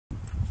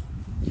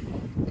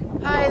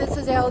this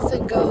is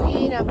Allison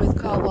Goheen. I'm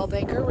with Coldwell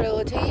Banker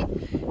Realty.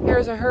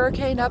 Here's a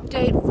hurricane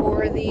update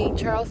for the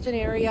Charleston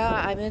area.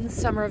 I'm in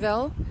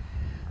Somerville.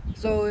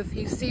 So if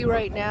you see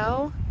right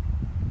now,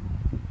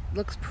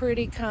 looks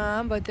pretty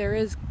calm, but there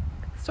is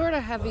sort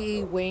of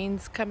heavy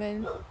winds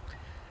coming.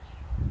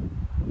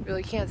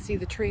 Really can't see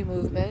the tree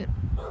movement.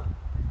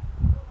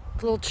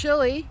 It's a little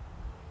chilly.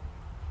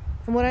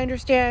 From what I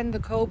understand, the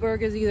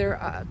Coburg is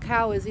either,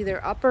 cow is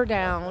either up or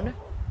down.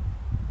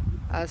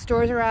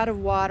 Stores are out of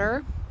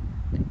water.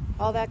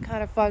 All that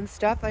kind of fun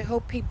stuff. I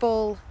hope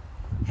people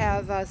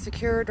have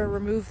secured or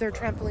removed their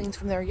trampolines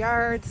from their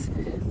yards.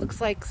 Looks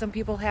like some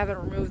people haven't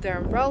removed their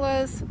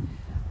umbrellas.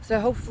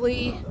 So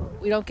hopefully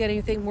we don't get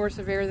anything more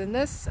severe than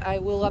this. I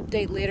will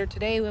update later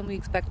today when we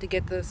expect to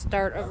get the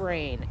start of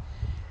rain.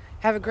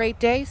 Have a great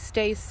day.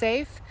 Stay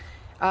safe.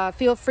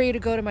 Feel free to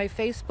go to my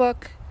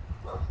Facebook,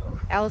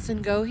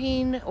 Allison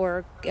Goheen,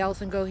 or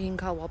Allison Goheen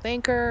Coldwell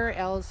Banker,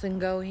 Allison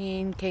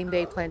Goheen Cane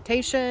Bay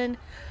Plantation.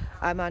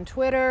 I'm on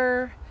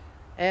Twitter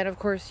and of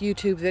course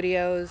YouTube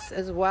videos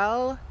as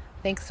well.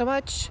 Thanks so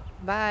much.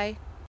 Bye.